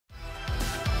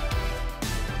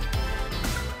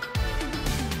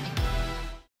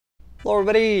Hello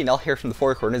everybody, Nell here from the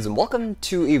Four Corners, and welcome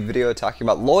to a video talking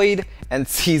about Lloyd and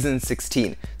Season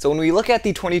 16. So when we look at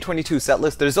the 2022 set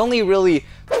list, there's only really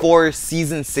 4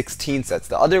 Season 16 sets.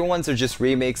 The other ones are just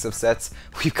remakes of sets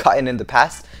we've gotten in the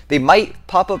past. They might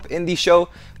pop up in the show,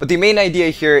 but the main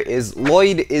idea here is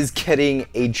Lloyd is getting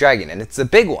a dragon, and it's a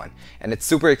big one, and it's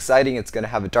super exciting. It's going to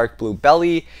have a dark blue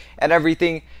belly and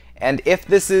everything. And if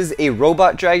this is a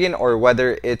robot dragon or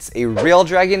whether it's a real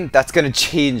dragon, that's going to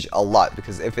change a lot,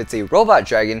 because if it's a robot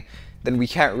dragon, then we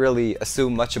can't really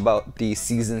assume much about the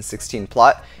Season 16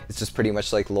 plot. It's just pretty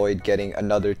much like Lloyd getting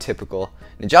another typical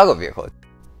Ninjago vehicle.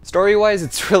 Story-wise,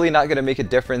 it's really not going to make a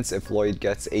difference if Lloyd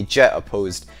gets a jet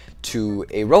opposed to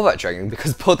a robot dragon,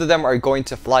 because both of them are going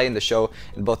to fly in the show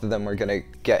and both of them are going to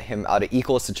get him out of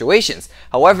equal situations.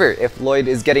 However, if Lloyd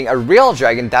is getting a real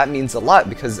dragon, that means a lot,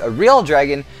 because a real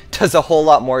dragon does a whole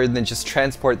lot more than just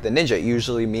transport the ninja. It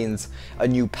usually means a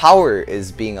new power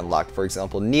is being unlocked. For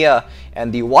example, Nia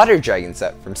and the water dragon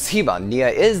set from Seabound. Nia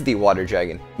is the water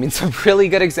dragon. I mean, some really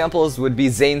good examples would be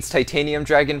Zane's titanium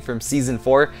dragon from Season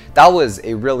 4. That was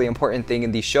a really important thing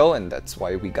in the show, and that's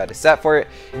why we got a set for it.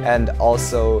 And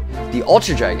also the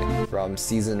Ultra Dragon from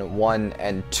Season 1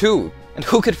 and 2. And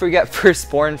who could forget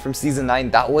Firstborn from Season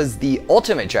 9? That was the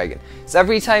ultimate dragon. So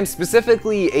every time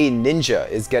specifically a ninja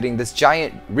is getting this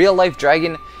giant real-life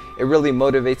dragon, it really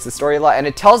motivates the story a lot, and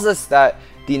it tells us that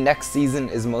the next season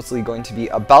is mostly going to be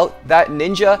about that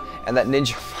ninja, and that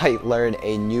ninja might learn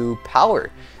a new power.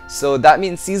 So that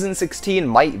means Season 16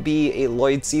 might be a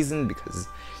Lloyd season, because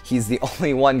he's the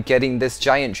only one getting this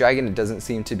giant dragon. It doesn't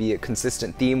seem to be a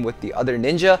consistent theme with the other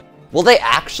ninja. Will they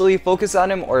actually focus on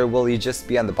him, or will he just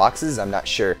be on the boxes? I'm not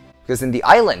sure. Because in the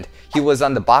island, he was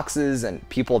on the boxes and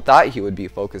people thought he would be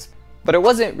focused. But it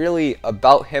wasn't really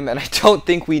about him, and I don't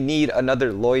think we need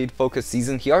another Lloyd focused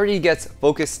season. He already gets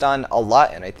focused on a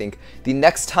lot, and I think the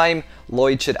next time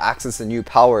Lloyd should access a new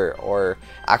power or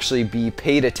actually be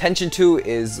paid attention to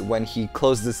is when he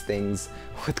closes things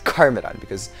with Garmadon,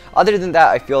 because other than that,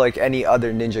 I feel like any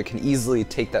other ninja can easily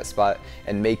take that spot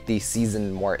and make the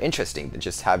season more interesting than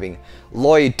just having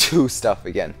Lloyd do stuff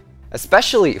again,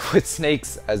 especially with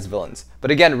snakes as villains.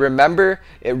 But again, remember,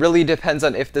 it really depends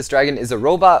on if this dragon is a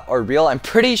robot or real. I'm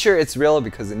pretty sure it's real,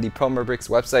 because in the Promobricks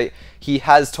website, he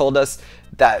has told us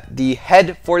that the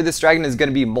head for this dragon is going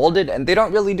to be molded, and they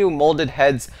don't really do molded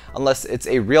heads unless it's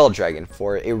a real dragon.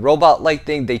 For a robot-like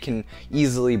thing, they can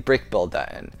easily brick build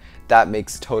that, and that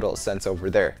makes total sense over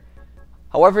there.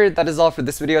 However, that is all for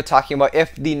this video, talking about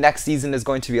if the next season is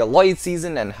going to be a Lloyd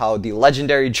season and how the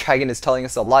legendary dragon is telling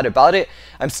us a lot about it.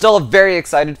 I'm still very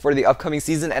excited for the upcoming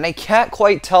season, and I can't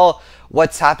quite tell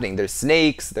what's happening. There's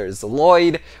snakes, there's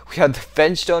Lloyd, we have the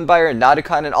Fenstone buyer and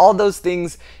Nauticon, and all those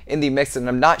things in the mix, and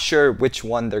I'm not sure which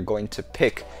one they're going to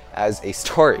pick as a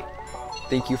story.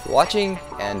 Thank you for watching,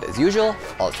 and as usual,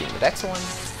 I'll see you in the next one.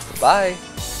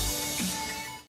 Bye!